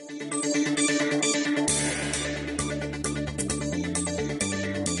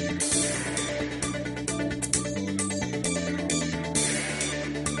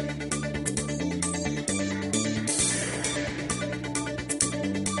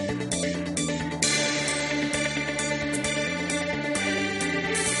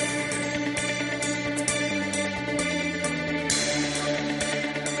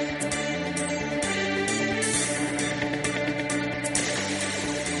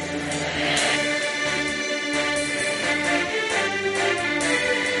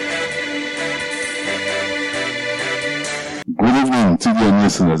Good evening, TDN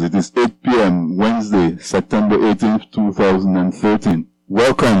listeners. It is 8 p.m. Wednesday, September 18th, 2013.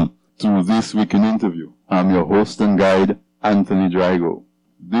 Welcome to This Week in Interview. I'm your host and guide, Anthony Drago.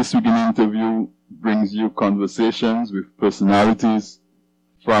 This Week in Interview brings you conversations with personalities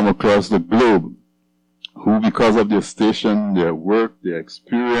from across the globe who, because of their station, their work, their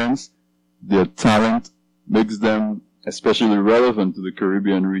experience, their talent, makes them especially relevant to the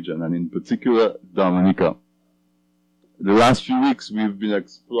Caribbean region, and in particular, Dominica. The last few weeks, we've been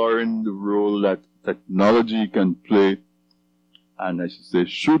exploring the role that technology can play, and I should say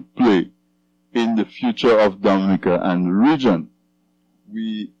should play, in the future of Dominica and the region.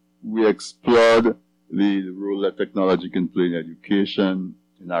 We explored the role that technology can play in education,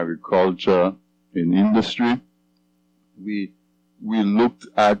 in agriculture, in industry. We looked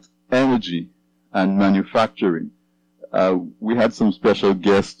at energy and manufacturing. We had some special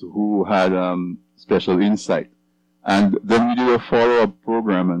guests who had special insight. And then we did a follow-up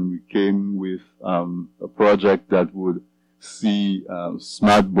program, and we came with a project that would see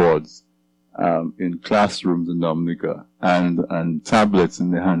smart boards in classrooms in Dominica and tablets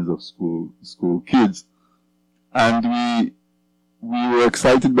in the hands of school kids. And we were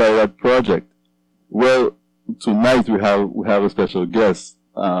excited by that project. Well, tonight we have a special guest,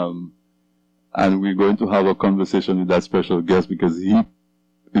 and we're going to have a conversation with that special guest because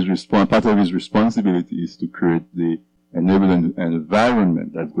part of his responsibility is to create the enabling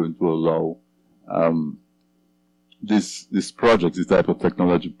environment that's going to allow this type of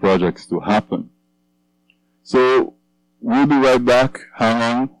technology projects to happen. So we'll be right back.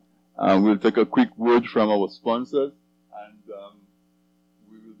 Hang on. We'll take a quick word from our sponsors, and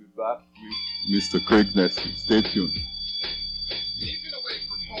we will be back with Mr. Craig Nesty. Stay tuned. Living away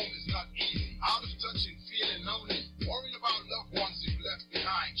from home is not easy. Out of touch and feeling lonely. Worrying about loved ones you've left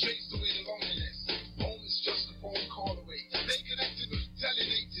behind. Chase away the loneliness. Home is just a phone call away. Stay connected with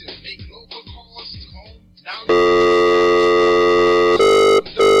Telinative. Make local calls to home. Now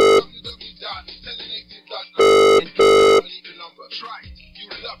www.telinative.com and leave your number. Try it. You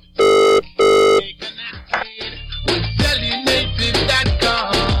love it. Stay connected with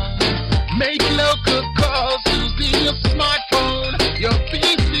Telinative.com. Make local calls using your smartphone, your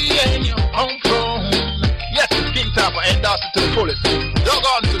PC and your home phone. Yes, it's King Time for endorse it to the fullest. Log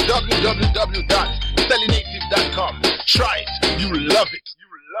on to www.telinative.com. Try it. You love it. You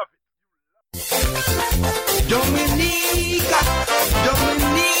love it.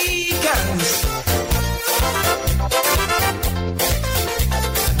 Dominicans.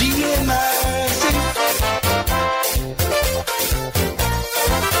 DMIC.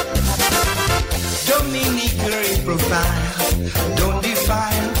 Dominican profile. Don't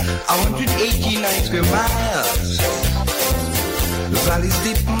defile 189 square miles. Valleys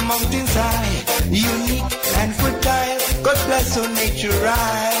deep, mountains high, unique and fertile. God bless our nature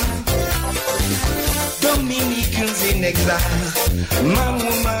right. Dominicans in exile, man,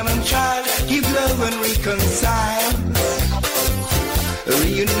 woman and child, give love and reconcile.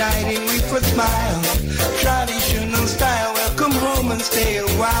 Reuniting with a smile, traditional style, welcome home and stay a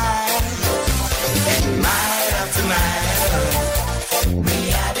while. And mile after mile,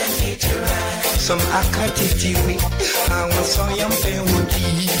 we are the nature right. Some akatiti we, I want some young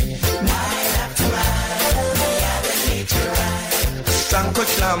penwoody. Mile after mile, we are the nature right. Sanko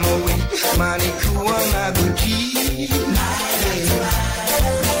Chlamowe, Manikuwa Naguji. Mile after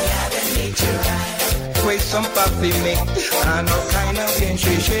mile, we are the nature right. Quay some papi me, and all kind of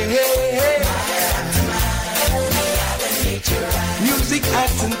gensheshe. Mile after mile, we are the nature right. Music,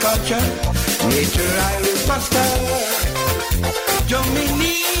 arts and culture, nature I will foster.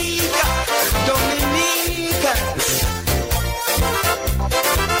 Dominica, Dominicans.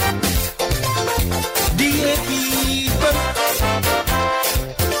 Dear people,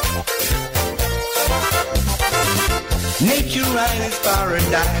 nature right is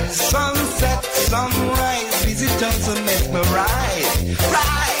paradise. Sunset, sunrise, visitors are mesmerized.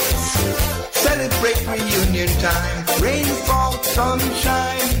 Rise, celebrate reunion time. Rainfall,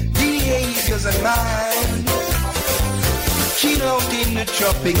 sunshine, behaviors and mind. Chill out in the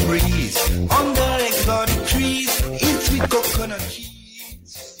tropic breeze, under exotic trees, eat sweet coconut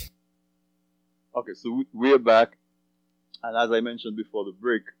cheese. Okay, so we're back, and as I mentioned before the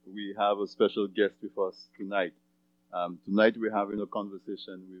break, we have a special guest with us tonight. Tonight we're having a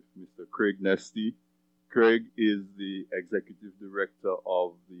conversation with Mr. Craig Nesty. Craig is the Executive Director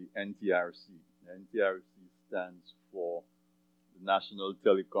of the NTRC. The NTRC stands for the National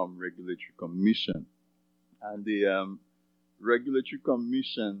Telecom Regulatory Commission. And the Regulatory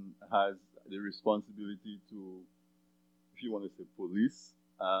Commission has the responsibility to, if you want to say, police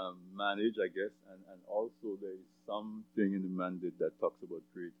manage, I guess, and also there is something in the mandate that talks about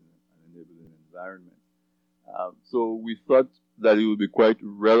creating an enabling environment. So we thought that it would be quite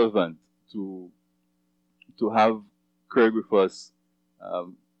relevant to have Craig with us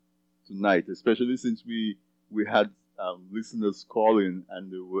tonight, especially since we had listeners calling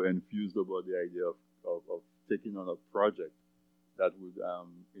and they were enthused about the idea of taking on a project that would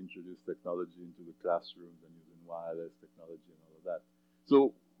introduce technology into the classrooms and using wireless technology and all of that.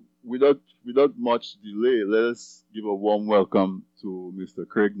 So without much delay, let us give a warm welcome to Mr.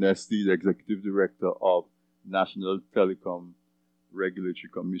 Craig Nesty, the Executive Director of National Telecom Regulatory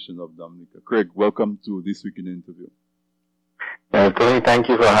Commission of Dominica. Craig, welcome to This Week in Interview. Tony, thank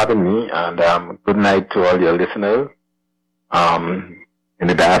you for having me, and good night to all your listeners in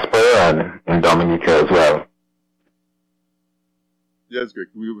the diaspora and in Dominica as well. Yes, Greg.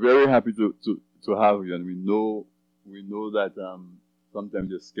 We're very happy to have you, and we know that sometimes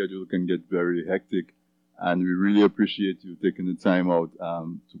your schedule can get very hectic, and we really appreciate you taking the time out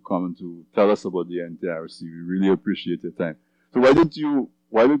to come and to tell us about the NTRC. We really appreciate your time. So why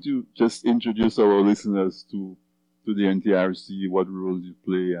don't you just introduce our listeners to the NTRC, what roles you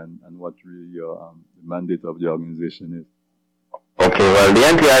play, and what really your the mandate of the organization is? Okay, well, the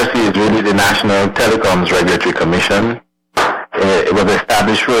NTRC is really the National Telecoms Regulatory Commission. It was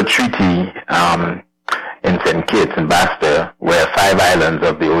established through a treaty in St. Kitts and Basta, where 5 islands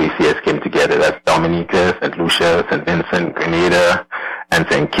of the OECS came together. That's Dominica, St. Lucia, St. Vincent, Grenada, and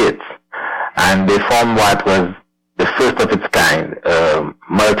St. Kitts. And they formed what was the first of its kind, a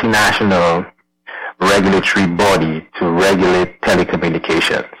multinational regulatory body to regulate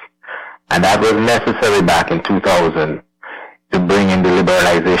telecommunications. And that was necessary back in 2000 to bring in the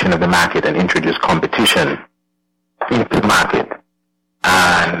liberalization of the market and introduce competition into the market.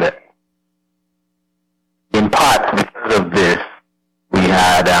 And in part because of this, we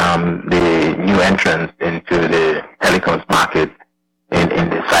had the new entrants into the telecoms market in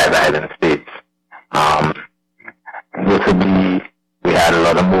the 5 island states. Notably, we had a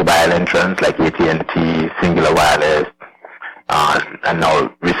lot of mobile entrants like AT&T, Singular Wireless, and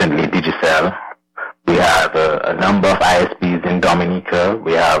now recently Digicel. We have a number of ISPs in Dominica.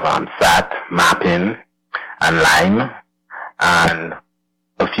 We have SAT, Mappin, and Lime, and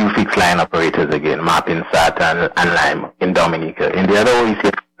a few fixed line operators again, Mappin, SAT, and Lime in Dominica. In the other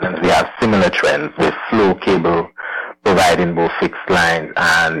OECD islands, we have similar trends with Flow Cable providing both fixed lines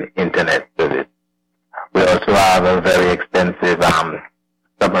and internet service. We also have a very extensive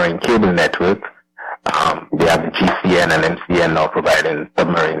submarine cable network. We have the GCN and MCN now providing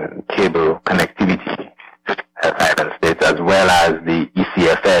submarine cable connectivity to island states, as well as the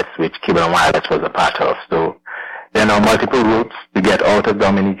ECFS, which Cable and Wireless was a part of. So there are now multiple routes to get out of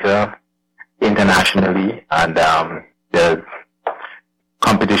Dominica internationally, and there's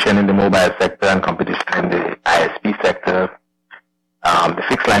competition in the mobile sector and competition in the ISP sector. The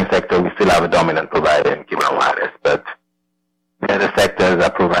fixed line sector, we still have a dominant provider in Cable and Wireless, but the other sectors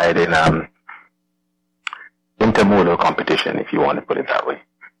are providing intermodal competition, if you want to put it that way.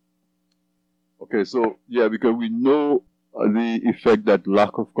 Okay, so yeah, because we know the effect that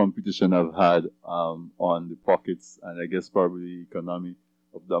lack of competition have had on the pockets and I guess probably the economy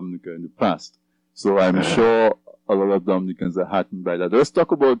of Dominica in the past. So I'm sure a lot of Dominicans are heartened by that. Let's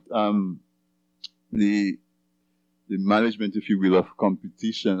talk about the management, if you will, of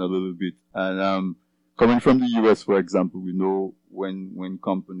competition a little bit. And coming from the US, for example, we know when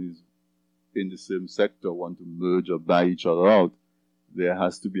companies in the same sector want to merge or buy each other out, there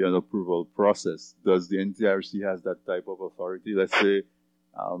has to be an approval process. Does the NTRC has that type of authority? Let's say,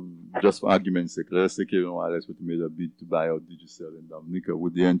 just for argument's sake, let's say Cable and Wireless would made a bid to buy out Digicel in Dominica.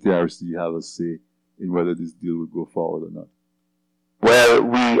 Would the NTRC have a say in whether this deal would go forward or not? Well,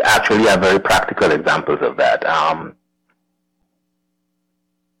 we actually have very practical examples of that.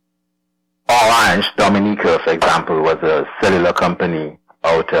 Orange Dominica, for example, was a cellular company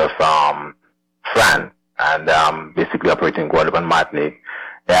out of France and basically operating in Guadeloupe and Martinique.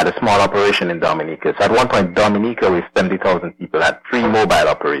 They had a small operation in Dominica. So at one point, Dominica, with 70,000 people, had 3 mobile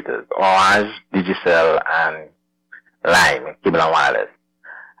operators, Orange, Digicel, and Lime, Cable and Wireless.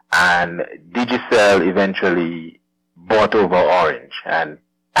 And Digicel eventually bought over Orange. And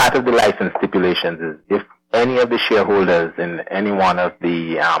part of the license stipulations is if any of the shareholders in any one of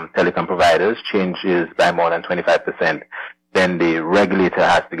the telecom providers changes by more than 25%, then the regulator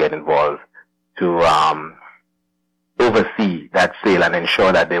has to get involved to oversee that sale and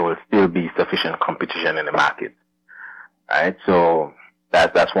ensure that there will still be sufficient competition in the market. Right? So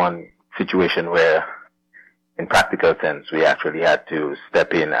that's one situation where, in practical sense, we actually had to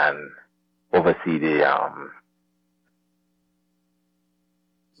step in and oversee the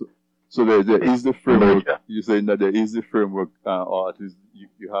So there is the framework. merger. You're saying that there is the framework, or at least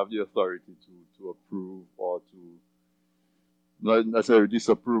you have the authority to approve or to not necessarily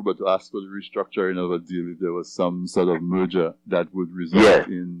disapprove, but to ask for the restructuring of a deal if there was some sort of merger that would result Yes.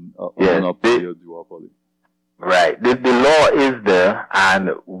 in a Yes. monopoly or duopoly. Right. The law is there, and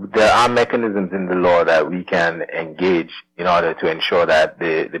there are mechanisms in the law that we can engage in order to ensure that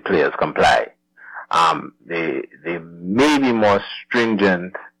the players comply. They may be more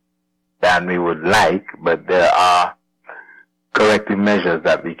stringent than we would like, but there are corrective measures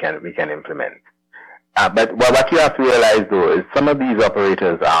that we can implement. But what you have to realize though is some of these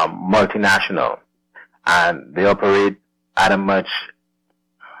operators are multinational, and they operate at a much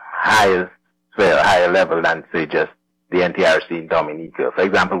higher level than say just the NTRC in Dominica. For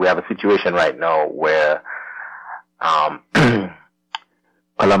example, we have a situation right now where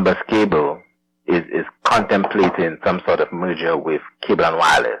Columbus Cable is contemplating some sort of merger with Cable and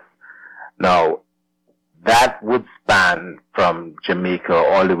Wireless. Now, that would span from Jamaica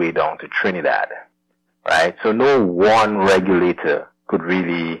all the way down to Trinidad, right? So no one regulator could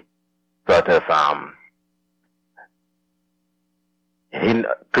really sort of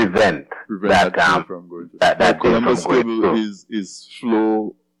prevent that deal from going to that deal Columbus from going Cable through. is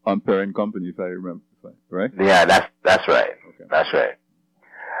Flow and parent company, if I remember, right? Yeah, that's right. Okay. That's right.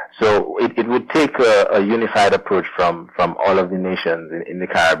 So it would take a unified approach from all of the nations in the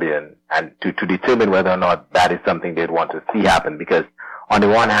Caribbean, and to determine whether or not that is something they'd want to see happen. Because on the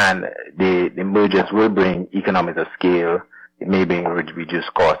one hand, the mergers will bring economies of scale, it may bring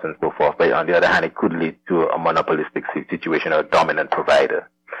reduced costs and so forth, but on the other hand, it could lead to a monopolistic situation or a dominant provider.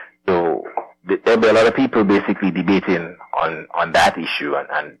 So there'll be a lot of people basically debating on that issue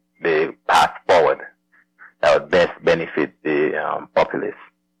and the path forward that would best benefit the populace.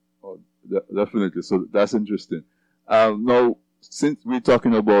 Oh, definitely. So that's interesting. Now, since we're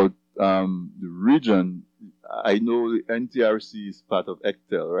talking about the region, I know the NTRC is part of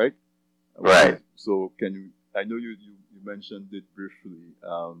ECTEL, right? Right. So I know you mentioned it briefly,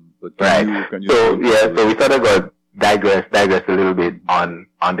 but Right. can you So we sort of got digress a little bit on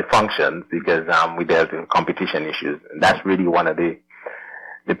the functions, because we dealt in competition issues, and that's really one of the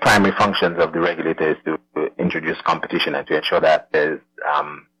primary functions of the regulator, is to introduce competition and to ensure that there's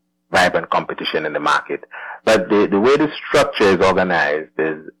vibrant competition in the market. But the way the structure is organized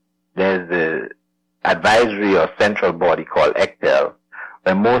is there's the advisory or central body called ECTEL,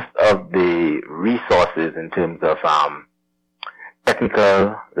 where most of the resources in terms of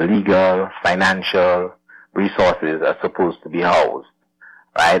technical, legal, financial resources are supposed to be housed,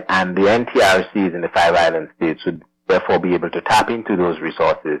 right? And the NTRCs in the 5 island states would therefore be able to tap into those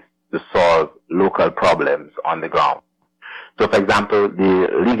resources to solve local problems on the ground. So, for example, the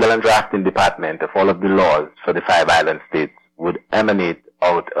legal and drafting department of all of the laws for the 5 island states would emanate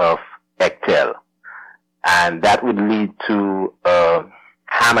out of ECTEL, and that would lead to a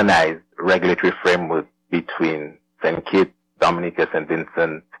harmonized regulatory framework between St. Kitts, Dominica, St.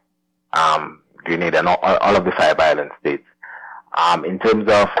 Vincent, Grenada, and all of the 5 island states. In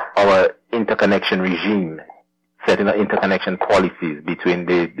terms of our interconnection regime, setting up interconnection policies between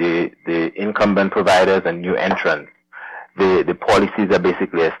the incumbent providers and new entrants, the policies are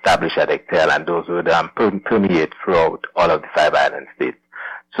basically established at ECTEL, and those would permeate throughout all of the 5 island states.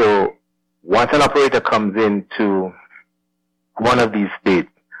 So once an operator comes into one of these states,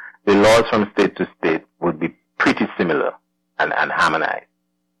 the laws from state to state would be pretty similar and harmonized.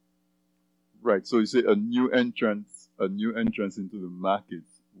 Right. So you say a new entrance into the market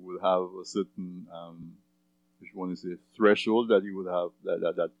will have a certain, if you want to say, threshold that he would have,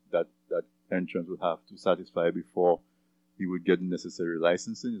 that entrance would have to satisfy before he would get the necessary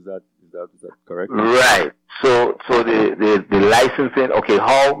licensing. Is that correct? Right. So the licensing. Okay.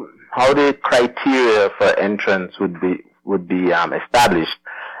 How the criteria for entrance would be established?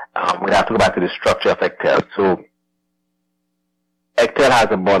 We'd have to go back to the structure of ECTEL. So ECTEL has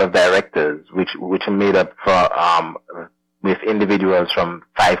a board of directors, which are made up with individuals from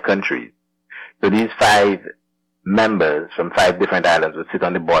 5 countries. So these 5 members from 5 different islands would sit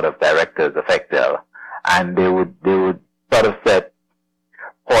on the board of directors of ECTEL, and they would sort of set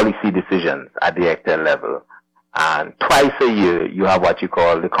policy decisions at the ECTEL level. And twice a year, you have what you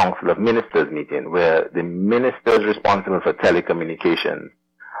call the Council of Ministers meeting, where the ministers responsible for telecommunications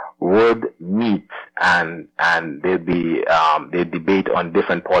would meet and they debate on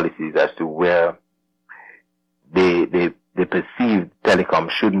different policies as to where they perceive telecom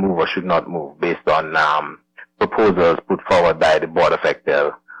should move or should not move based on proposals put forward by the board of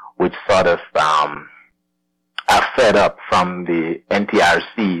ECTEL, which sort of are fed up from the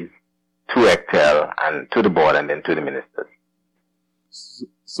NTRCs to ECTEL and to the board and then to the ministers.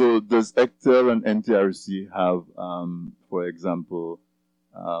 So does Ectel and NTRC have, for example,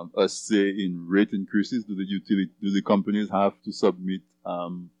 a say in rate increases? Do the companies have to submit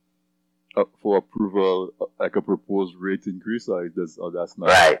for approval like a proposed rate increase, or that's not?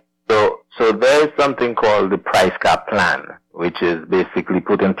 Right. So there is something called the price cap plan, which is basically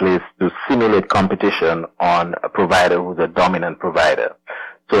put in place to simulate competition on a provider who's a dominant provider.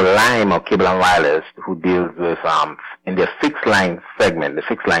 So Lime or Cable and Wireless, who deals with in their fixed line segment, the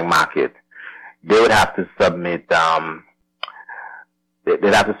fixed line market, they would have to submit a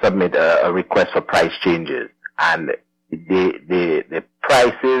request for price changes, and the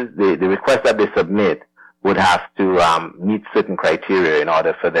prices, the request that they submit would have to meet certain criteria in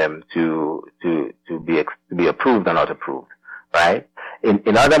order for them to be approved or not approved, right?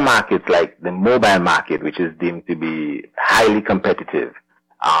 In other markets like the mobile market, which is deemed to be highly competitive,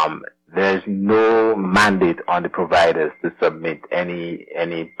 there's no mandate on the providers to submit any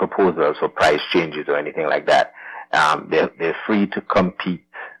proposals for price changes or anything like that. They're free to compete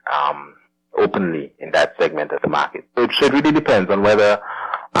openly in that segment of the market. So it really depends on whether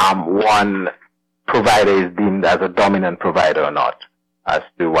one provider is deemed as a dominant provider or not, as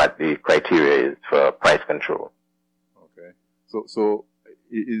to what the criteria is for price control. Okay. So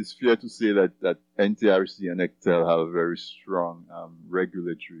it is fair to say that NTRC and Ectel have very strong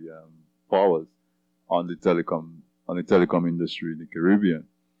regulatory powers on the telecom industry in the Caribbean.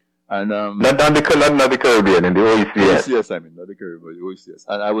 And not the Caribbean, in the OECS. OECS, I mean, not the Caribbean, but the OECS.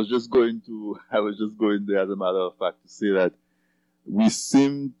 And I was just going there as a matter of fact to say that we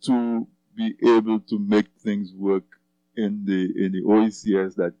seem to be able to make things work in the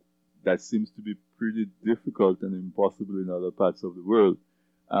OECS that seems to be pretty difficult and impossible in other parts of the world.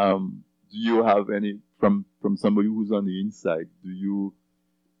 Do you have any from somebody who's on the inside? Do you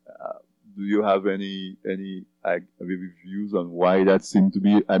have any views on why that seemed to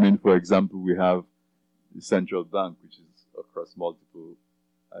be? I mean, for example, we have the central bank, which is across multiple,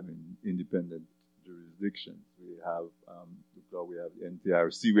 independent jurisdictions. We have the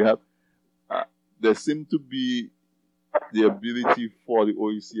NTRC. We have there seem to be the ability for the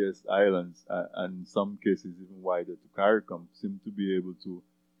OECS islands, and in some cases even wider to CARICOM, seem to be able to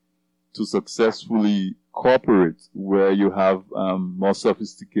successfully cooperate where you have more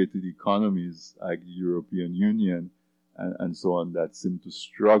sophisticated economies like the European Union and so on that seem to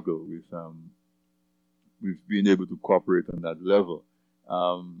struggle with being able to cooperate on that level.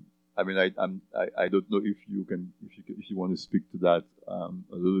 I don't know if you want to speak to that a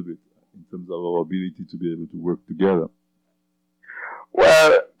little bit in terms of our ability to be able to work together.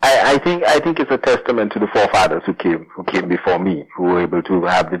 Well, I think it's a testament to the forefathers who came before me, who were able to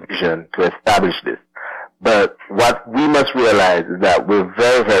have the vision to establish this. But what we must realize is that we're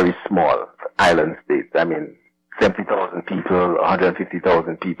very, very small island states. I mean, 70,000 people,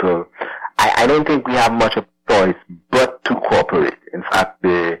 150,000 people. I don't think we have much of a choice but to cooperate. In fact,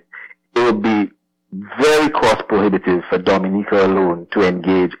 it would be very cost prohibitive for Dominica alone to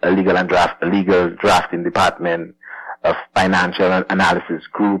engage a legal drafting department, a financial analysis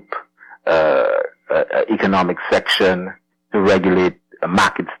group, economic section, to regulate a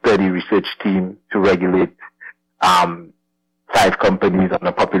market study research team, to regulate 5 companies on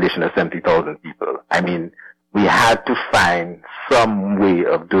a population of 70,000 people. I mean, we had to find some way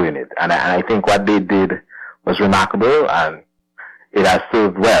of doing it. And I think what they did was remarkable, and it has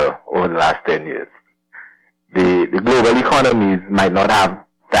served well over the last 10 years. The global economies might not have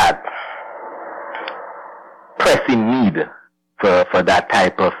that pressing need for that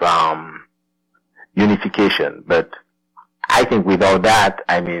type of unification, but I think without that,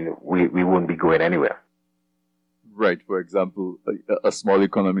 I mean, we wouldn't be going anywhere. Right. For example, a small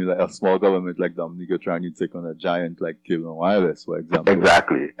economy, like a small government like Dominica trying to take on a giant like Cable and Wireless, for example.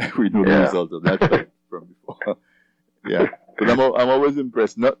 Exactly. We know the result of that from before. Yeah. But I'm always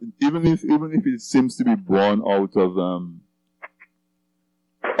impressed. Not even if it seems to be born out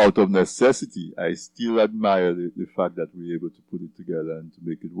of necessity, I still admire the fact that we're able to put it together and to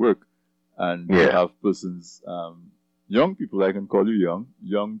make it work. And to have persons, young people, I can call you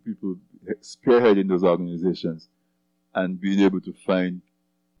young people spearheading those organizations and being able to find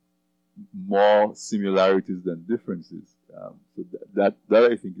more similarities than differences. So that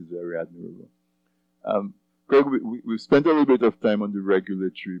I think is very admirable. Craig, we've spent a little bit of time on the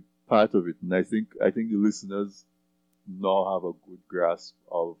regulatory part of it, and I think the listeners now have a good grasp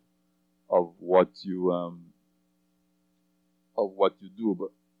of what you do.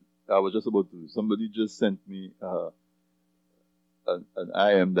 But I was just about to. Somebody just sent me an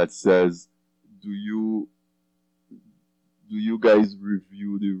IM that says, "Do you guys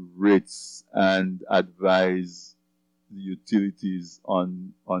review the rates and advise the utilities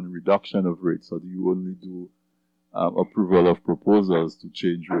on reduction of rates, or do you only do approval of proposals to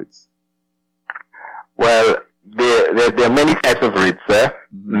change rates? Well, there are many types of rates, sir.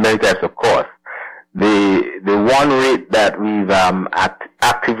 Many types of costs. The one rate that we've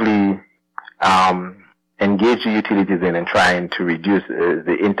actively engaged the utilities in and trying to reduce is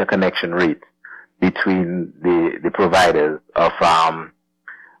the interconnection rate between the providers of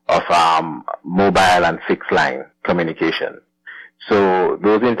mobile and fixed line communication. So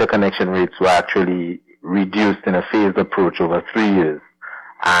those interconnection rates were actually reduced in a phased approach over 3 years.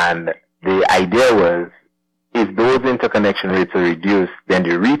 And the idea was, if those interconnection rates are reduced, then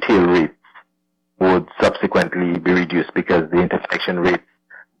the retail rates would subsequently be reduced because the interconnection rates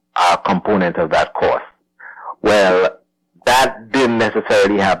are a component of that cost. Well, that didn't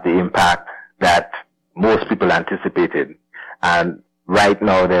necessarily have the impact that most people anticipated. And right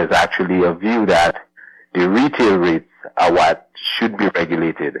now there's actually a view that the retail rates are what should be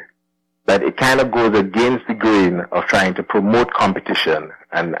regulated. But it kind of goes against the grain of trying to promote competition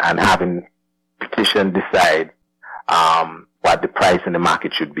and having competition decide what the price in the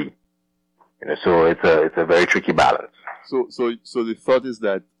market should be. So it's a very tricky balance. So the thought is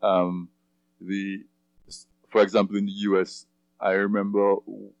that for example, in the US, I remember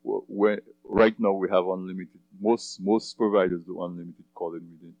right now we have unlimited. Most providers do unlimited calling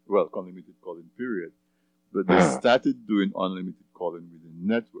unlimited calling period, but they started doing unlimited calling within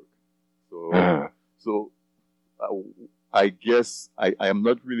network. So I guess I am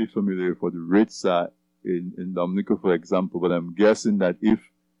not really familiar with what the rates are in Dominica, for example, but I'm guessing that if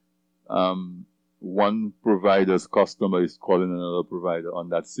one provider's customer is calling another provider on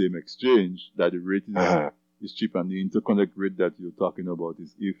that same exchange, that the rate is cheap, and the interconnect rate that you're talking about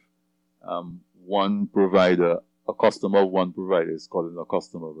is if one provider, a customer of one provider is calling a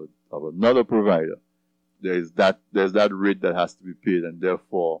customer of another provider, there's that rate that has to be paid, and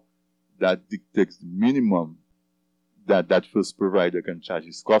therefore that dictates the minimum that first provider can charge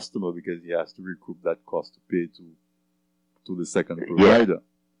his customer, because he has to recoup that cost to pay to the second provider. Yeah.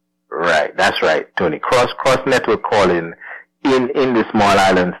 Right, that's right, Tony. Cross network calling in the small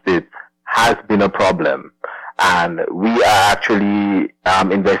island states has been a problem, and we are actually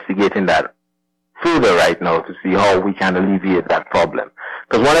investigating that further right now to see how we can alleviate that problem.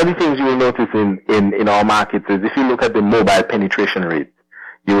 Because one of the things you will notice in our markets is, if you look at the mobile penetration rate,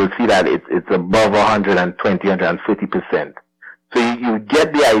 you will see that it's above 120, 150%. So you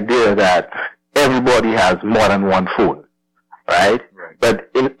get the idea that everybody has more than one phone, right?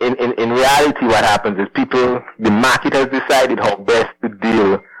 But in reality, what happens is the market has decided how best to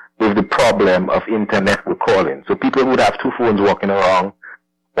deal with the problem of internet calling. So people would have two phones walking around,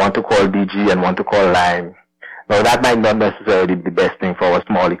 one to call DG and one to call Lime. Now that might not necessarily be the best thing for our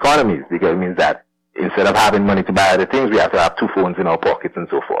small economies, because it means that instead of having money to buy other things, we have to have two phones in our pockets and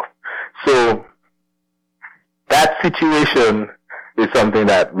so forth. So that situation is something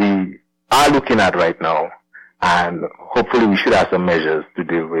that we are looking at right now, and hopefully we should have some measures to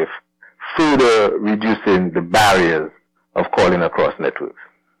deal with further reducing the barriers of calling across networks.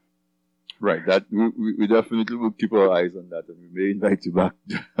 Right, that we definitely will keep our eyes on that, and we may invite you back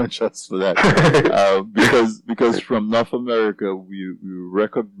just for that. Because from North America, we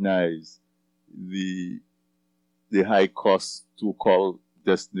recognize the high cost to call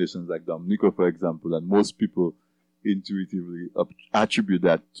destinations like Dominica, for example, and most people intuitively attribute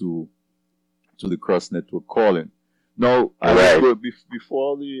that to the cross-network calling. Now,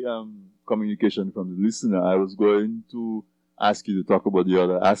 before the communication from the listener, I was going to ask you to talk about the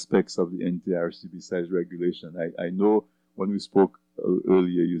other aspects of the NTRC besides regulation. I know when we spoke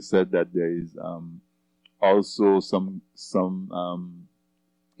earlier, you said that there is also some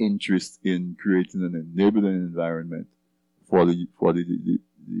interest in creating an enabling environment for the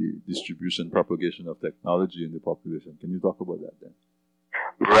distribution, propagation of technology in the population. Can you talk about that then?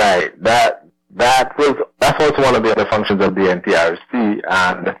 Right. That's also one of the other functions of the NTRC,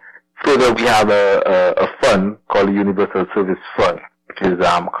 and further we have a fund called the Universal Service Fund, which is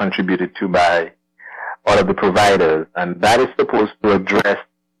contributed to by all of the providers, and that is supposed to address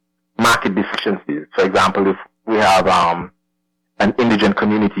market deficiencies. For example, if we have an indigent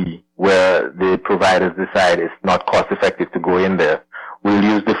community where the providers decide it's not cost effective to go in there, we'll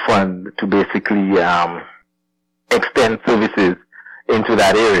use the fund to basically extend services into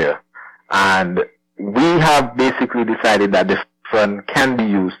that area. And we have basically decided that the fund can be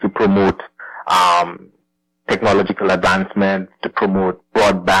used to promote technological advancement, to promote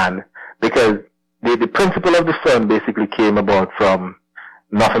broadband, because the principle of the fund basically came about from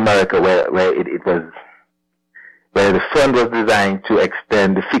North America, where the fund was designed to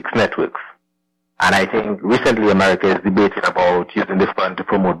extend the fixed networks. And I think recently America is debating about using the fund to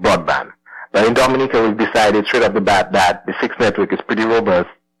promote broadband. But in Dominica, we've decided straight off the bat that the fixed network is pretty robust,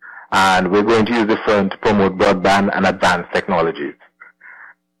 and we're going to use the fund to promote broadband and advanced technologies.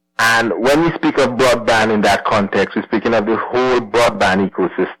 And when we speak of broadband in that context, we're speaking of the whole broadband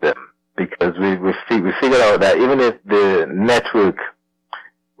ecosystem, because we figured out that even if the network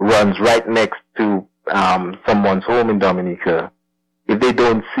runs right next to someone's home in Dominica, if they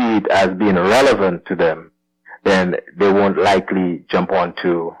don't see it as being relevant to them, then they won't likely jump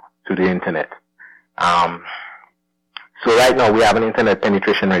onto the internet. So right now we have an internet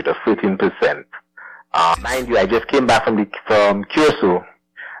penetration rate of 13%. Mind you, I just came back from Curacao,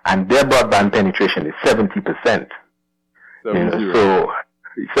 and their broadband penetration is 70%. So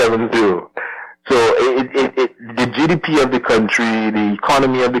 70. So the GDP of the country, the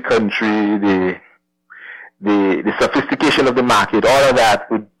economy of the country, the sophistication of the market, all of that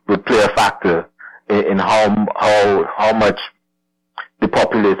would play a factor in how much the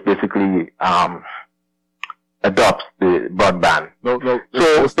populace basically adopts the broadband. No.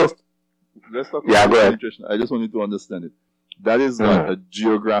 So Let's talk yeah, about go ahead. penetration. I just wanted to understand it. That is not a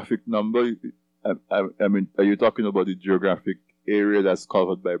geographic number. I mean, are you talking about the geographic area that's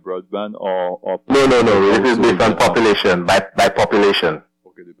covered by broadband, or No. This is based on population, by population.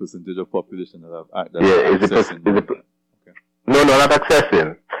 Okay, the percentage of population that have No, not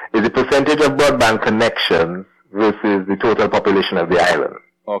accessing. It's the percentage of broadband connections versus the total population of the island.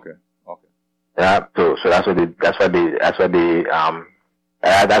 Okay. Yeah, so that's the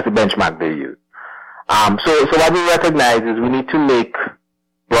benchmark they use. So what we recognize is we need to make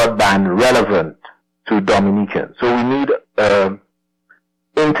broadband relevant to Dominicans. So we need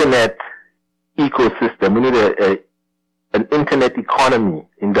internet ecosystem. We need an internet economy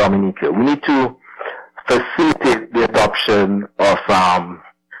in Dominica. We need to facilitate the adoption of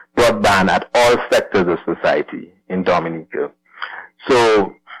broadband at all sectors of society in Dominica.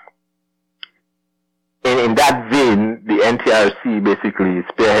 So in that vein, the NTRC basically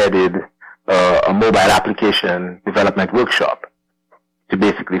spearheaded a mobile application development workshop to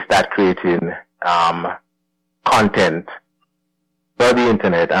basically start creating content for the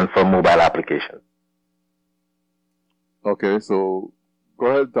internet and for mobile applications. Okay, so go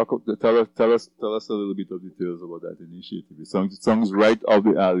ahead, tell us a little bit of details about that initiative. It sounds right out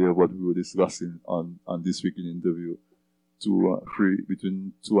the alley of what we were discussing on This Week in Interview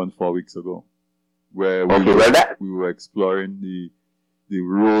between 2 and 4 weeks ago, where we were exploring the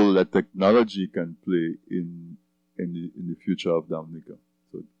role that technology can play in the future of Dominica.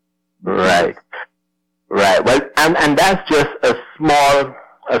 So, right. Well, and that's just a small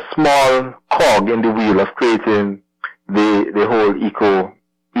cog in the wheel of creating the whole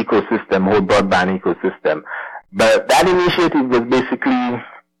ecosystem, whole broadband ecosystem. But that initiative was basically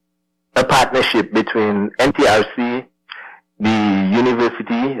a partnership between NTRC, the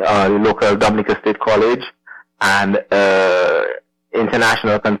university, the local Dominica State College, and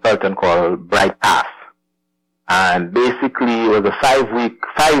international consultant called Bright Path. And basically it was a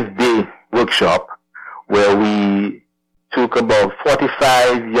 5-day workshop where we took about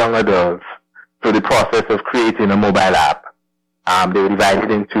 45 young adults through the process of creating a mobile app. They were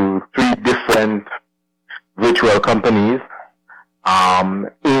divided into 3 different virtual companies.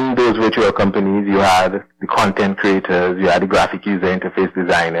 In those virtual companies, you had the content creators, you had the graphic user interface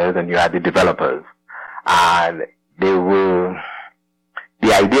designers, and you had the developers. And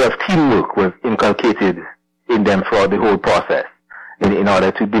the idea of teamwork was inculcated in them throughout the whole process. In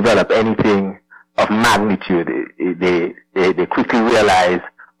order to develop anything of magnitude, they quickly realized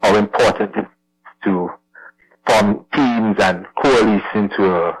how important it is to form teams and coalesce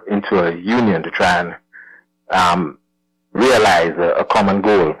into a union to try and realize a common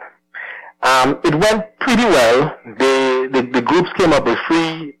goal. It went pretty well. The groups came up with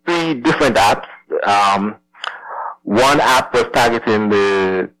three different apps. One app was targeting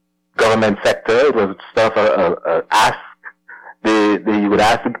the government sector. It was stuff ask. You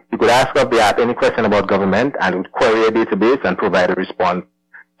could ask of the app any question about government, and it would query a database and provide a response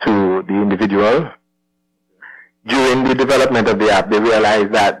to the individual. During the development of the app, they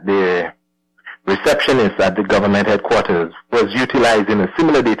realized that the receptionist at the government headquarters was utilizing a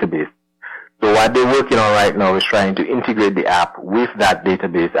similar database. So what they're working on right now is trying to integrate the app with that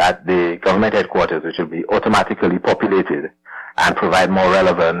database at the government headquarters, which will be automatically populated and provide more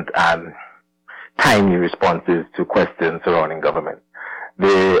relevant and timely responses to questions surrounding government.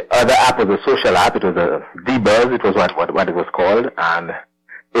 The other app was a social app. It was a D-Buzz. It was what it was called, and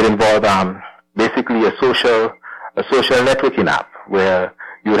it involved basically a social networking app where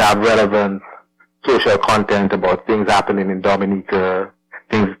you would have relevant social content about things happening in Dominica,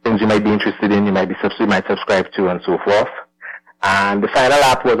 things things you might be interested in, you might subscribe to, and so forth. And the final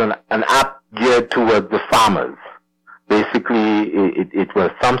app was an app geared towards the farmers. Basically, it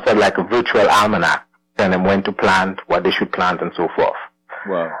was some sort of like a virtual almanac, telling them when to plant, what they should plant, and so forth.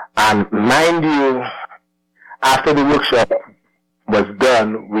 Wow. And mind you, after the workshop was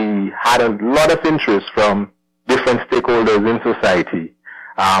done, we had a lot of interest from different stakeholders in society.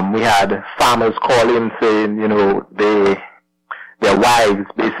 We had farmers call in saying, you know, their wives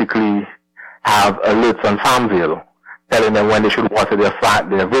basically have alerts on FarmVille telling them when they should water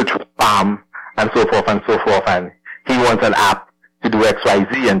their virtual farm, and so forth and so forth. And he wants an app to do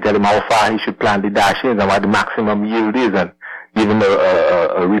XYZ and tell him how far he should plant the dashes and what the maximum yield is, and give him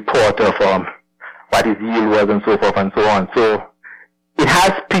a report of what his yield was, and so forth and so on. So it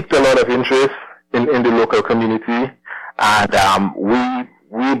has piqued a lot of interest in the local community, and we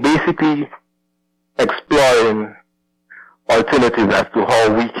basically exploring alternatives as to how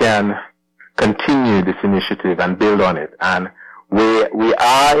we can continue this initiative and build on it. And we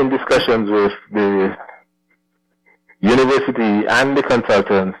are in discussions with the university and the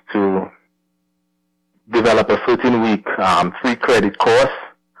consultants to develop a 13-week 3-credit course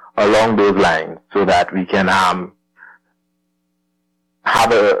along those lines, so that we can have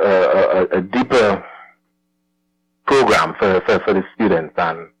a deeper program for the students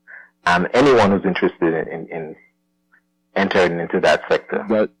and anyone who's interested in entering into that sector.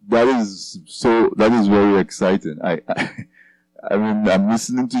 That is very exciting. I mean, I'm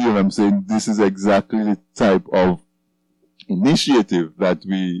listening to you and I'm saying this is exactly the type of initiative that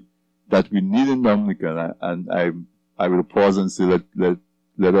we need in Dominica, and I will pause and say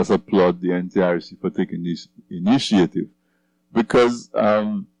let us applaud the NTRC for taking this initiative, because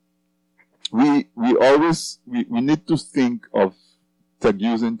we need to think of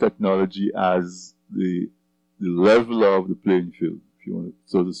using technology as the leveler of the playing field, if you want,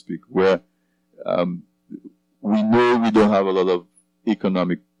 so to speak, where we know we don't have a lot of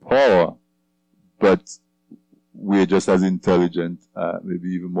economic power, but we're just as intelligent, maybe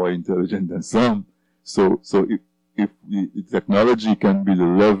even more intelligent than some. So if the technology can be the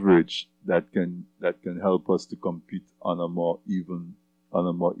leverage that can help us to compete on a more even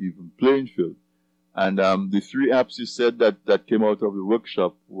playing field. And the 3 apps you said that came out of the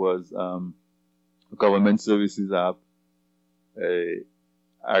workshop was a government services app,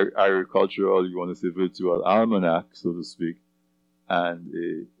 agricultural, you want to say virtual almanac, so to speak, and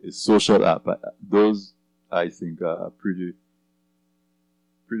a social app. Those, I think, are pretty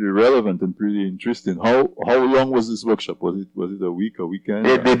relevant and pretty interesting. How long was this workshop? Was it a week, a weekend?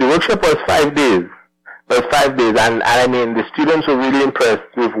 The workshop was 5 days. It was 5 days, and I mean, the students were really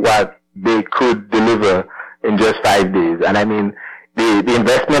impressed with what they could deliver in just 5 days. And I mean, the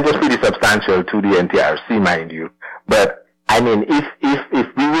investment was pretty substantial to the NTRC, mind you. But I mean, if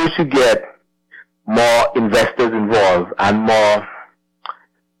we were to get more investors involved and more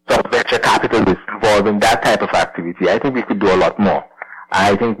sort of venture capitalists involved in that type of activity, I think we could do a lot more.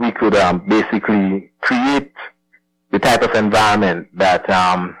 I think we could basically create the type of environment that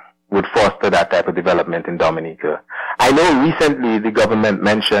would foster that type of development in Dominica. I know recently the government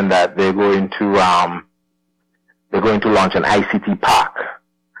mentioned that they're going to launch an ICT park.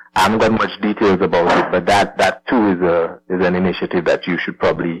 I haven't got much details about it, but that too is an initiative that you should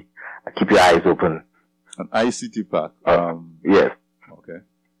probably keep your eyes open. An ICT park. Yes. Okay.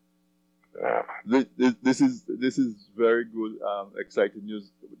 This is very good, exciting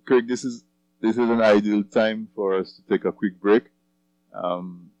news. Craig, this is an ideal time for us to take a quick break,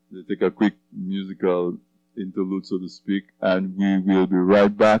 to take a quick musical interlude, so to speak, and we will be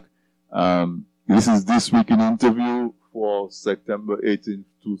right back. This is This Week in Interview for September 18th,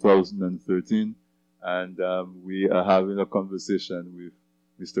 2013, and we are having a conversation with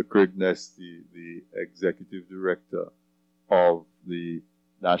Mr. Craig Nesty, the Executive Director of the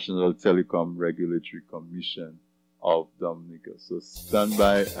National Telecom Regulatory Commission of Dominica. So stand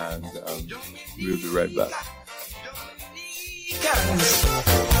by and we'll be right back.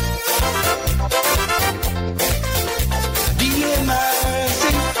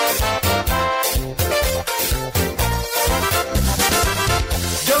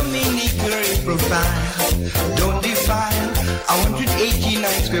 Dominican profile, don't defile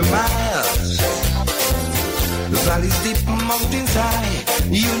 189 square miles. The valleys deep, mountains high,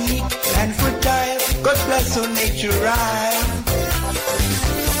 unique and fertile. God bless our nature right.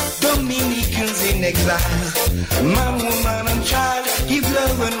 Dominicans in exile, man, woman and child, give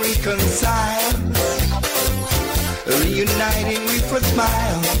love and reconcile. Reuniting with a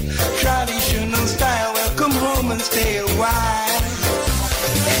smile, traditional style, welcome home and stay a while.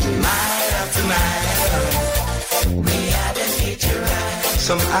 And mile after mile, we are the nature right.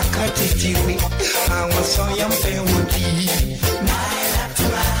 some akatitiwi, awasayam pewoti. Mile after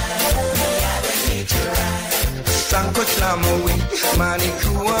mile, we are the nature ride. Sanko Slamowi,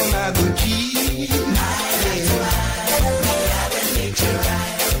 Manikuwa Naguji. Mile after mile, we are the nature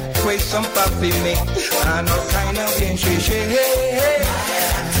ride. Quay some papi me, and all kind of gensheshe. Mile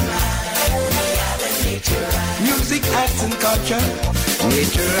after mile, we are the nature ride. Music, arts and culture,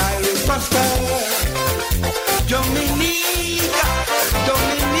 nature ride will prosper. Dominica,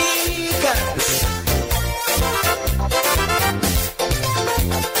 Dominica.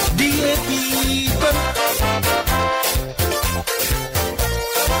 Dear people,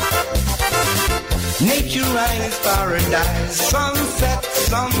 nature ride is paradise. Sunset,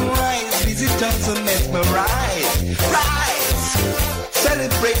 sunrise, visitors are mesmerized. Rise,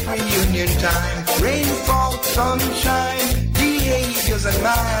 celebrate reunion time. Rainfall, sunshine, the ages and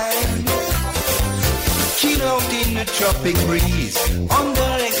mine. Chill out in the tropic breeze,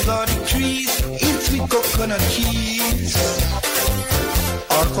 under exotic trees, eat sweet coconut cheese.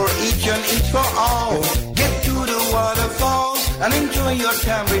 All for each and each for all. Get to the waterfalls and enjoy your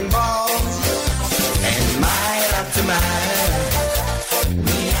tambourine balls. And mile after mile,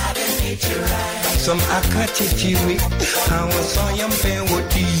 we are the nature ride. Some akatitiwi, awasayam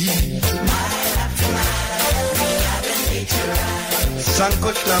pewoti. Mile after mile, we are the nature ride.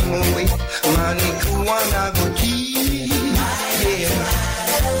 Sanko Slamowi, Manikuwa Naguji. Yeah,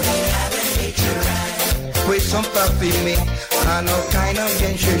 we are the nature ride. With some papi me, and all kind of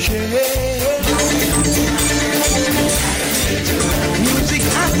gensheshe. Music,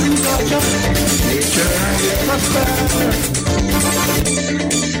 art and culture, nature ride prosper.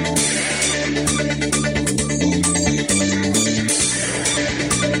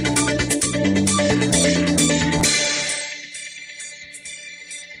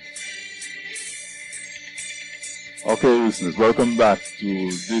 Okay, listeners, welcome back to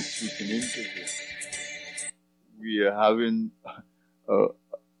this week in interview. We are having a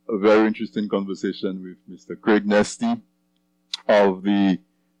very interesting conversation with Mr. Craig Nesty of the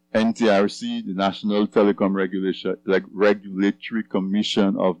NTRC, the National Telecom Regulatory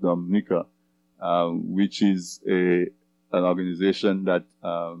Commission of Dominica, which is an organization that,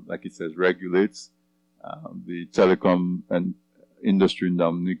 like it says, regulates the telecom and industry in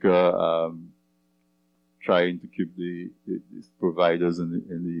Dominica. Trying to keep the providers in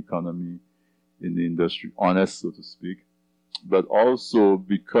the economy, in the industry honest, so to speak, but also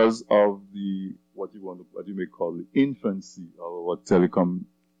because of what you may call the infancy of our telecom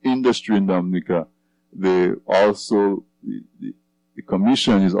industry in Dominica, the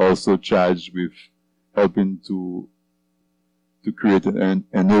commission is also charged with helping to create an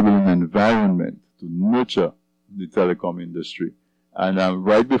enabling environment to nurture the telecom industry. And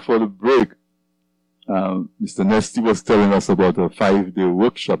right before the break, Mr. Nesty was telling us about a 5-day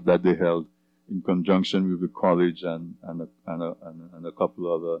workshop that they held in conjunction with the college and a couple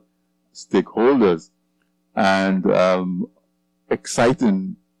of other stakeholders, and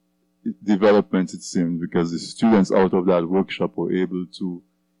exciting developments, it seems, because the students out of that workshop were able to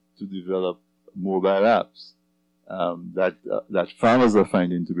develop mobile apps that farmers are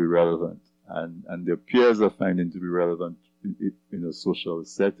finding to be relevant, and their peers are finding to be relevant in a social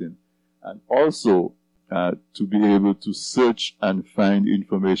setting. And also to be able to search and find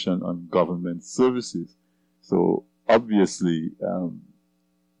information on government services. So obviously,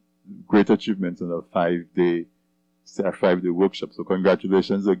 great achievements on a 5-day workshop. So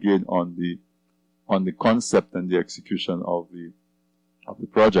congratulations again on the concept and the execution of the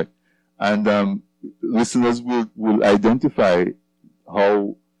project. And listeners will identify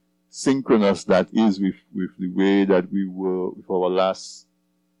how synchronous that is with the way that we were with our last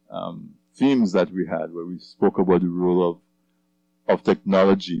themes that we had, where we spoke about the role of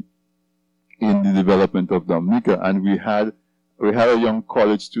technology in the development of Dominica. And we had a young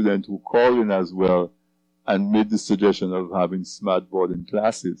college student who called in as well and made the suggestion of having smart boarding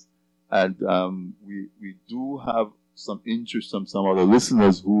classes. And we do have some interest from some other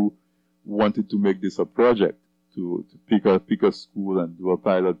listeners who wanted to make this a project, to pick a school and do a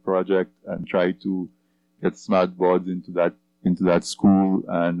pilot project and try to get smart boards into that school,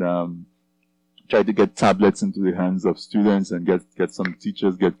 and try to get tablets into the hands of students, and get some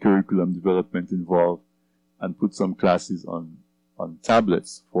teachers, get curriculum development involved, and put some classes on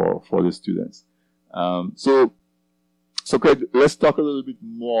tablets for the students. So Craig, let's talk a little bit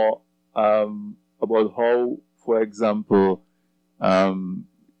more about how, for example, the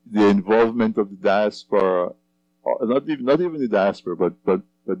involvement of the diaspora, or not even the diaspora, but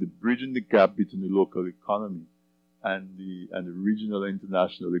the bridging the gap between the local economy and the regional and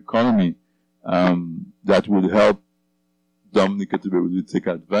international economy, that would help Dominica to be able to take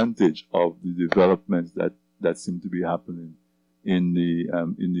advantage of the developments that seem to be happening in the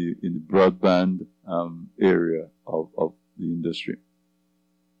broadband area of the industry?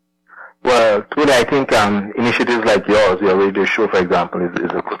 Well, truly, I think initiatives like yours, your radio show, for example, is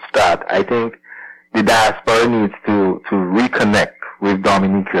a good start. I think the diaspora needs to reconnect with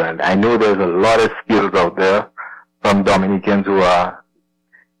Dominica, and I know there's a lot of skills out there from Dominicans who are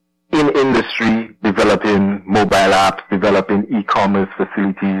in industry, developing mobile apps, developing e-commerce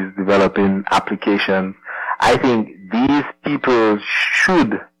facilities, developing applications. I think these people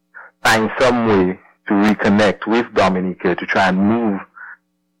should find some way to reconnect with Dominica to try and move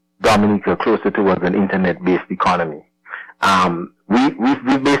Dominica closer towards an internet-based economy.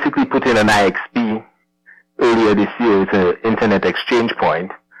 We basically put in an IXP earlier this year. It's an internet exchange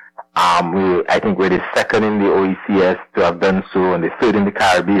point. I think we're the second in the OECS to have done so, and the third in the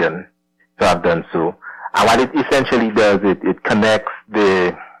Caribbean to have done so. And what it essentially does, it connects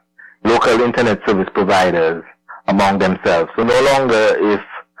the local internet service providers among themselves. So no longer if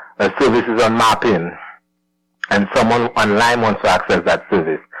a service is on mapping and someone online wants to access that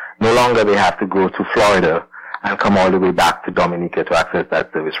service, no longer they have to go to Florida and come all the way back to Dominica to access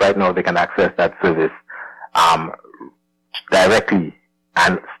that service. Right now they can access that service directly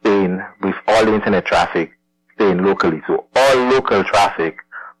and staying with all the internet traffic staying locally. So all local traffic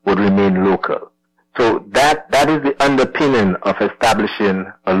would remain local. So that is the underpinning of establishing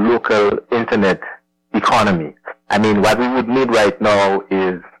a local internet economy. I mean, what we would need right now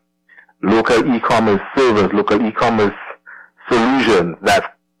is local e-commerce servers, local e-commerce solutions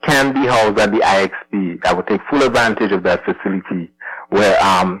that can be housed at the IXP that would take full advantage of that facility, where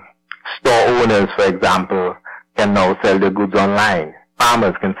store owners, for example, can now sell their goods online.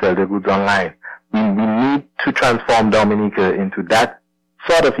 Farmers can sell their goods online. We need to transform Dominica into that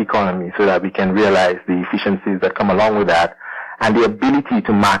sort of economy so that we can realize the efficiencies that come along with that and the ability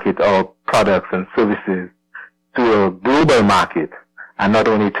to market our products and services to a global market and not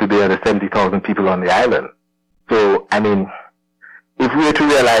only to the other 70,000 people on the island. So, I mean, if we were to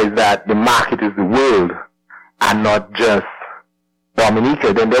realize that the market is the world and not just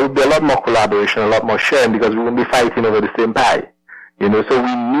Dominica, then there would be a lot more collaboration, a lot more sharing, because we wouldn't be fighting over the same pie. You know, so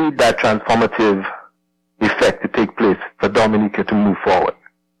we need that transformative effect to take place for Dominica to move forward.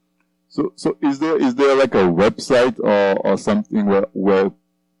 So is there like a website or something where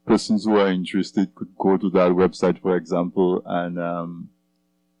persons who are interested could go to that website, for example, and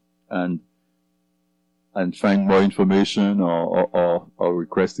find more information or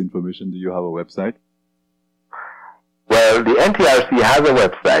request information? Do you have a website? Well, the NTRC has a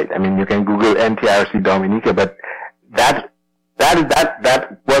website. I mean, you can Google NTRC Dominica, but that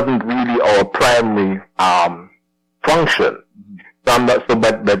wasn't really our primary function. But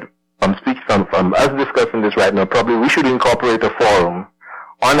I'm speaking from us discussing this right now. Probably we should incorporate a forum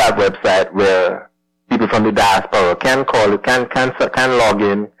on that website where people from the diaspora can call it, can log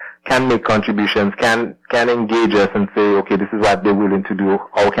in, can make contributions, can engage us and say, okay, this is what they're willing to do,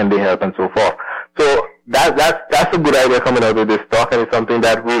 how can they help, and so forth. So that's a good idea coming out of this talk, and it's something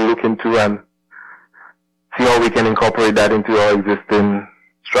that we'll look into and see how we can incorporate that into our existing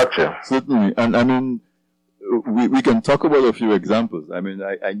structure. Certainly. And I mean, we can talk about a few examples. I mean,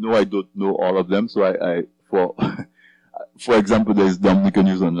 I know I don't know all of them, so for example, there's Dominica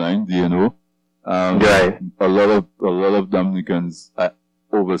News Online, DNO. Right. A lot of Dominicans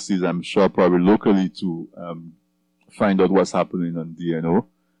overseas, I'm sure, probably locally, to find out what's happening on DNO.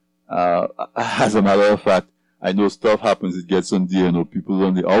 As a matter of fact, I know stuff happens, it gets on DNO, people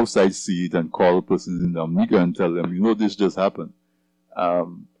on the outside see it and call persons in Dominica and tell them, you know, this just happened.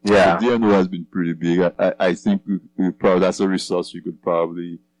 Yeah. DNO has been pretty big. I think we probably, that's a resource you could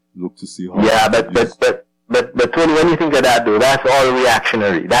probably look to see how. Yeah, but Tony, when you think of that though, that's all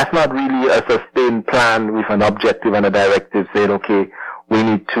reactionary. That's not really a sustained plan with an objective and a directive saying, okay, we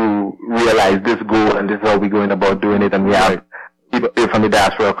need to realize this goal and this is how we're going about doing it, and we have people from the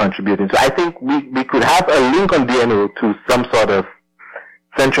diaspora contributing. So I think we could have a link on DNO to some sort of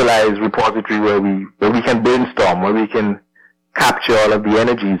centralized repository where we can brainstorm, where we can capture all of the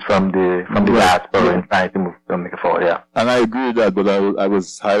energies from the diaspora and try to move Dominica forward. Yeah. And I agree with that, but I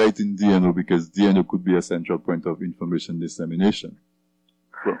was highlighting DNO because DNO could be a central point of information dissemination.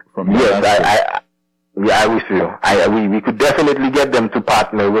 From yes, I with you. We could definitely get them to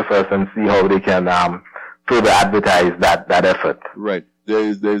partner with us and see how they can further advertise that effort. Right.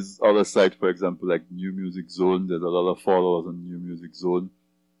 There's other sites, for example, like New Music Zone. There's a lot of followers on New Music Zone.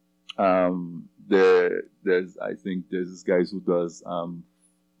 I think there's this guy who does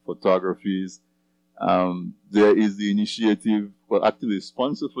photographies. There is the initiative, well, actually, the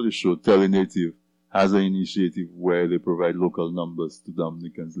sponsor for the show, Telinative, has an initiative where they provide local numbers to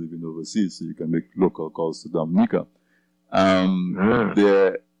Dominicans living overseas, so you can make local calls to Dominica.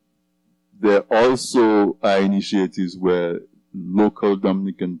 There also are initiatives where local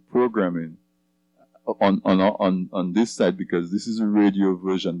Dominican programming on this side, because this is a radio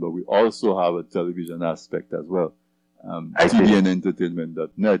version, but we also have a television aspect as well.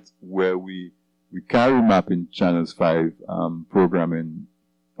 TDNentertainment.net, where we carry mapping Channels 5 programming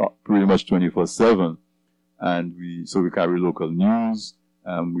pretty much 24/7, and we carry local news,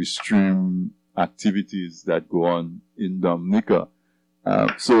 we stream activities that go on in Dominica.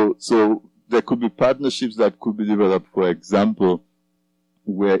 So there could be partnerships that could be developed, for example,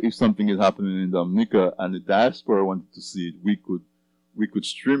 where if something is happening in Dominica and the diaspora wanted to see it, we could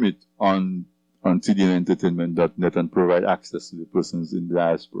stream it on TDNentertainment.net and provide access to the persons in the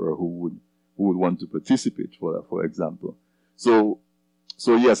diaspora who would want to participate, for example. So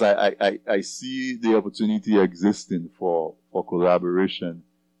yes, I see the opportunity existing for collaboration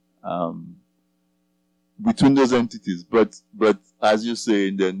between those entities, but as you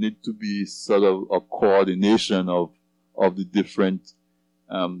say, there need to be sort of a coordination of the different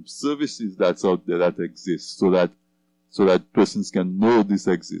services that's out there that exist, so that persons can know this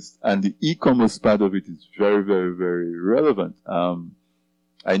exists. And the e-commerce part of it is very, very, very relevant.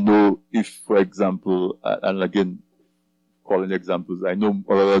 I know if, for example, and again, calling examples, I know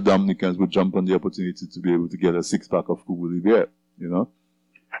a lot of Dominicans would jump on the opportunity to be able to get a 6-pack of Kuguli beer,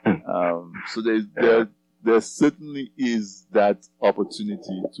 So there certainly is that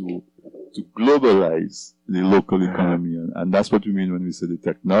opportunity to globalize the local economy, and that's what we mean when we say the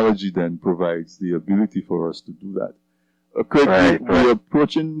technology then provides the ability for us to do that. Okay, we're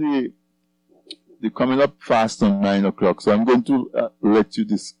approaching the coming up fast on 9 o'clock, so I'm going to let you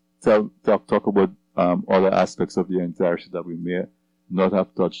talk about other aspects of the NTRC that we may not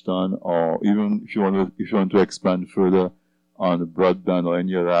have touched on, or even if you want to expand further on the broadband or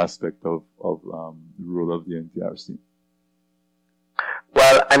any other aspect of the role of the NTRC.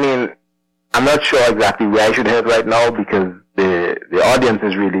 Well, I mean, I'm not sure exactly where I should head right now, because the audience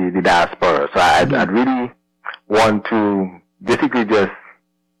is really the diaspora. So I'd really want to basically just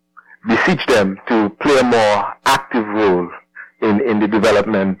beseech them to play a more active role in the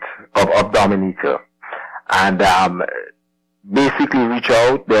development of Dominica, and basically reach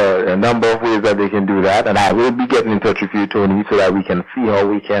out. There are a number of ways that they can do that, and I will be getting in touch with you, Tony, so that we can see how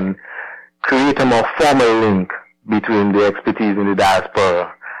we can create a more formal link between the expertise in the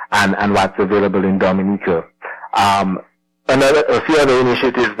diaspora and what's available in Dominica. A few other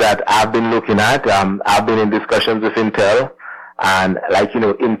initiatives that I've been looking at, I've been in discussions with Intel, and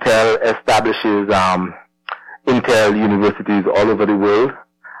Intel establishes Intel universities all over the world,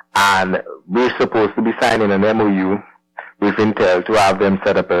 and we're supposed to be signing an MOU with Intel to have them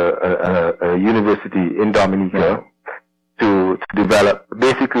set up a university in Dominica to develop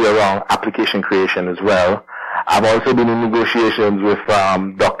basically around application creation as well. I've also been in negotiations with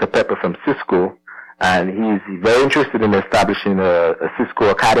Dr. Pepper from Cisco, and he's very interested in establishing a Cisco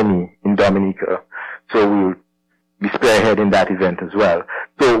Academy in Dominica. So we'll be spearheading that event as well.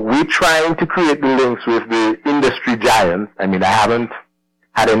 So we're trying to create the links with the industry giants. I mean, I haven't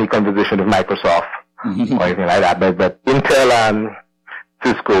had any conversation with Microsoft or anything like that, but Intel and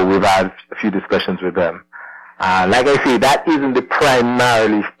Cisco, we've had a few discussions with them. Like I say, that isn't the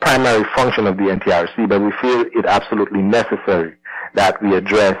primary function of the NTRC, but we feel it absolutely necessary that we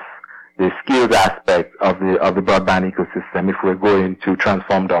address the skills aspect of the broadband ecosystem if we're going to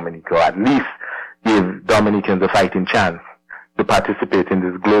transform Dominica, or at least give Dominicans a fighting chance to participate in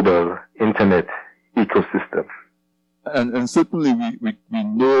this global internet ecosystem. And certainly we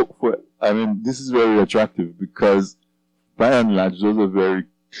know this is very attractive, because by and large those are very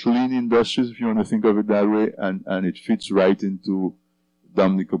clean industries, if you want to think of it that way, and it fits right into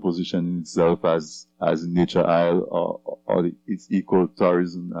Dominica position in itself as a nature isle or its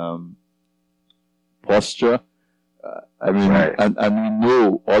ecotourism posture. Right. And we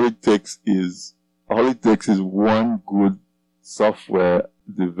know all it takes is one good software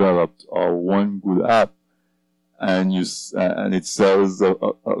developed or one good app, and it sells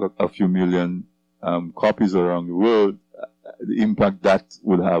a few million copies around the world. The impact that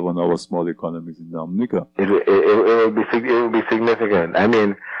would have on our small economies in Dominica. It will be significant. I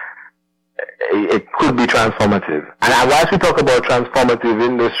mean, it could be transformative. And whilst we talk about transformative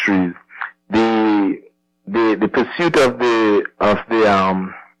industries, the pursuit of the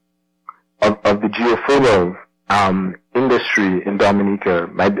geothermal industry in Dominica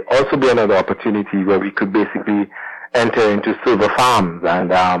might also be another opportunity where we could basically enter into silver farms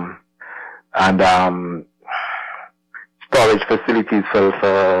and storage facilities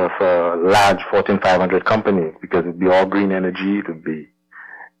for large Fortune 500 companies, because it would be all green energy, it would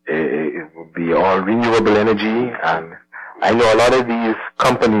be all renewable energy. And I know a lot of these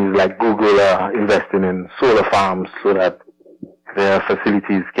companies like Google are investing in solar farms so that their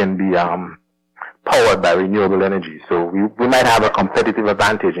facilities can be powered by renewable energy. So we might have a competitive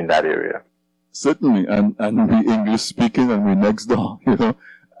advantage in that area. Certainly, and we English speaking, and we next door,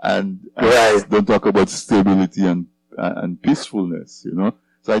 and Right. don't talk about stability and peacefulness,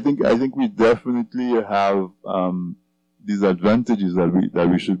 So I think we definitely have these advantages that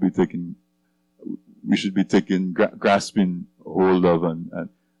we should be taking grasping hold of,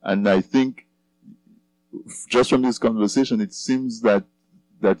 and I think just from this conversation, it seems that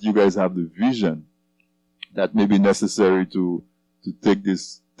you guys have the vision that may be necessary to take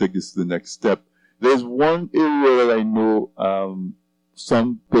this to the next step. There's one area that I know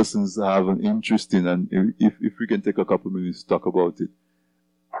some persons have an interest in, and if we can take a couple minutes to talk about it.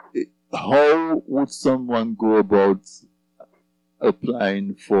 How would someone go about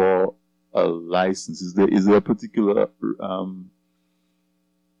applying for a license? Is there a particular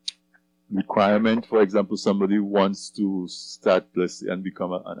requirement? For example, somebody wants to start, let's say, and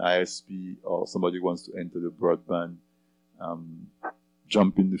become an ISP, or somebody wants to enter the broadband,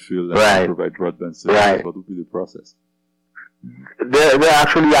 jump in the field and Right. provide broadband services. Right. What would be the process? There are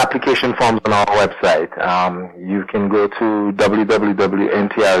actually application forms on our website. You can go to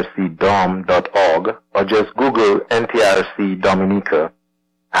www.ntrcdom.org or just Google NTRC Dominica,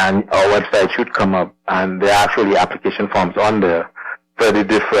 and our website should come up, and there are actually application forms on there for the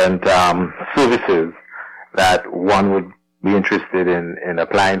different services that one would be interested in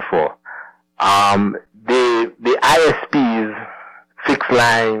applying for. The ISPs, fixed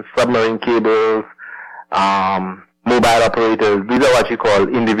lines, submarine cables, mobile operators, these are what you call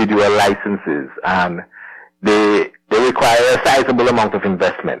individual licenses, and they require a sizable amount of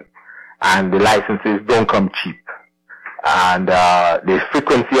investment, and the licenses don't come cheap. And the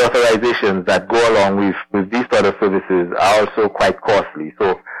frequency authorizations that go along with these sort of services are also quite costly.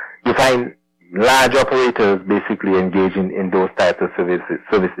 So you find large operators basically engaging in those types of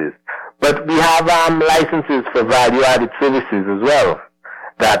services. But we have licenses for value-added services as well,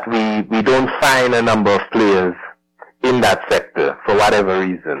 that we don't find a number of players in that sector for whatever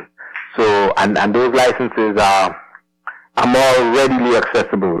reason. So, and those licenses are more readily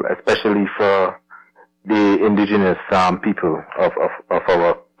accessible, especially for the indigenous people of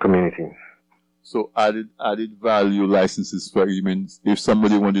our community. So added value licenses, for you mean if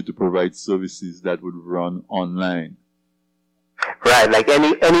somebody wanted to provide services that would run online? Right, like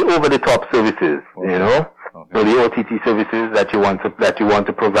any over the top services, Okay. Okay. So the OTT services that you want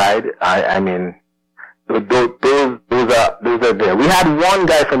to provide, I mean, those are there. We had one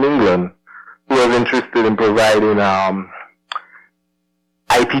guy from England who was interested in providing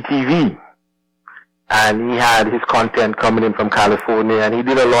IPTV, and he had his content coming in from California, and he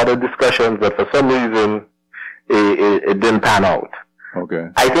did a lot of discussions, but for some reason it didn't pan out. Okay.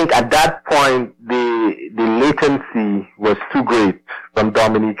 I think at that point the latency was too great from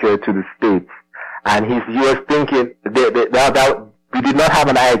Dominica to the States, and he was thinking that we did not have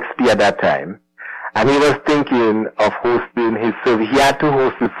an IXP at that time, and he was thinking of hosting his service. He had to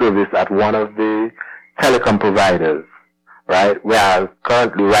host his service at one of the telecom providers, right? Whereas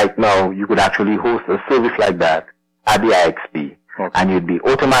currently, right now, you could actually host a service like that at the IXP, Okay. and you'd be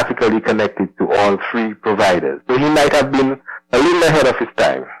automatically connected to all three providers. So he might have been a little ahead of his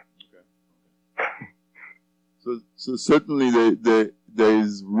time. So certainly there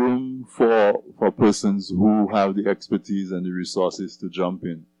is room for persons who have the expertise and the resources to jump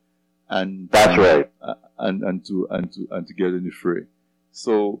in, and That's right. and to get in the fray.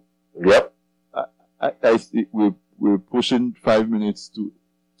 So Yep. we're pushing 5 minutes to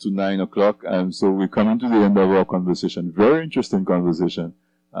 9 o'clock, and so we're coming to the end of our conversation. Very interesting conversation,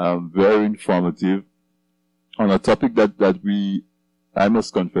 very informative, on a topic that I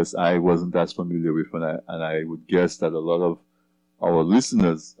must confess, I wasn't as familiar with, and I would guess that a lot of our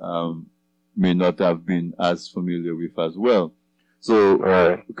listeners may not have been as familiar with as well. So,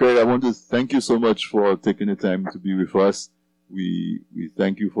 Right. Craig, I want to thank you so much for taking the time to be with us. We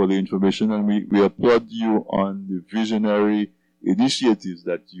thank you for the information, and we applaud you on the visionary initiatives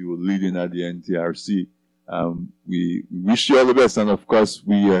that you're leading at the NTRC. We wish you all the best, and of course,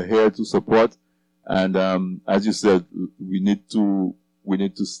 we are here to support. And as you said, we need to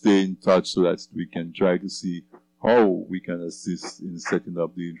stay in touch so that we can try to see how we can assist in setting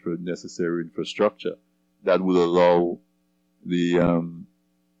up the necessary infrastructure that will allow the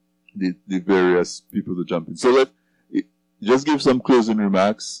various people to jump in. So just give some closing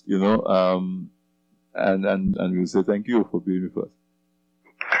remarks, and we'll say thank you for being with us.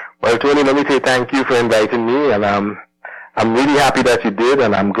 Well, Tony, let me say thank you for inviting me, and I'm really happy that you did,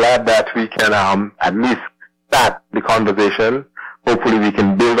 and I'm glad that we can at least start the conversation. Hopefully we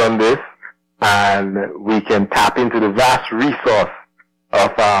can build on this, and we can tap into the vast resource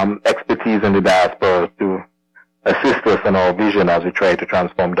of expertise in the diaspora to assist us in our vision as we try to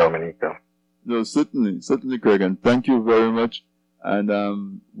transform Dominica. No, certainly, Craig, and thank you very much.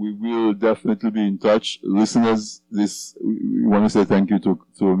 And we will definitely be in touch. Listeners, we want to say thank you to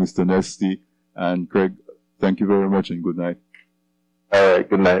Mr. Nesty and Craig. Thank you very much and good night. All right,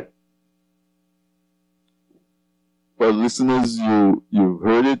 good night. Well, listeners, you've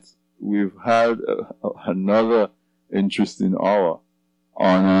heard it. We've had another interesting hour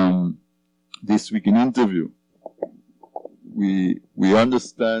on This Week in Interview. We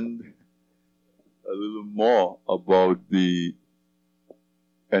understand a little more about the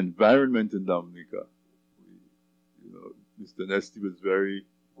environment in Dominica. Mr. Nesty was very,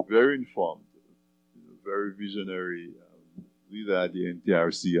 very informed, very visionary leader at the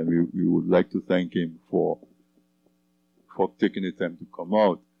NTRC, and we would like to thank him for taking the time to come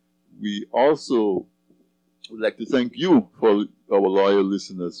out. We also would like to thank you, for our loyal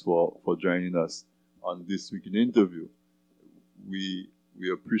listeners, for joining us on This Week in Interview. We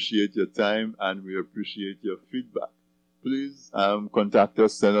appreciate your time and we appreciate your feedback. Please contact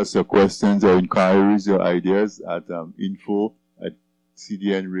us, send us your questions, your inquiries, your ideas at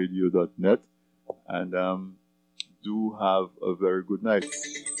info@cdnradio.net, and do have a very good night.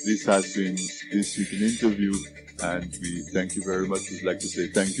 This has been This Week in Interview, and we thank you very much. We'd like to say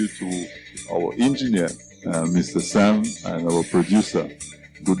thank you to our engineer, Mr. Sam, and our producer.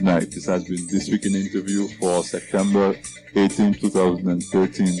 Good night. This has been This Week in Interview for September 18,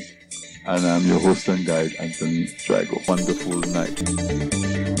 2013. And I'm your host and guide, Anthony Drago. Wonderful night.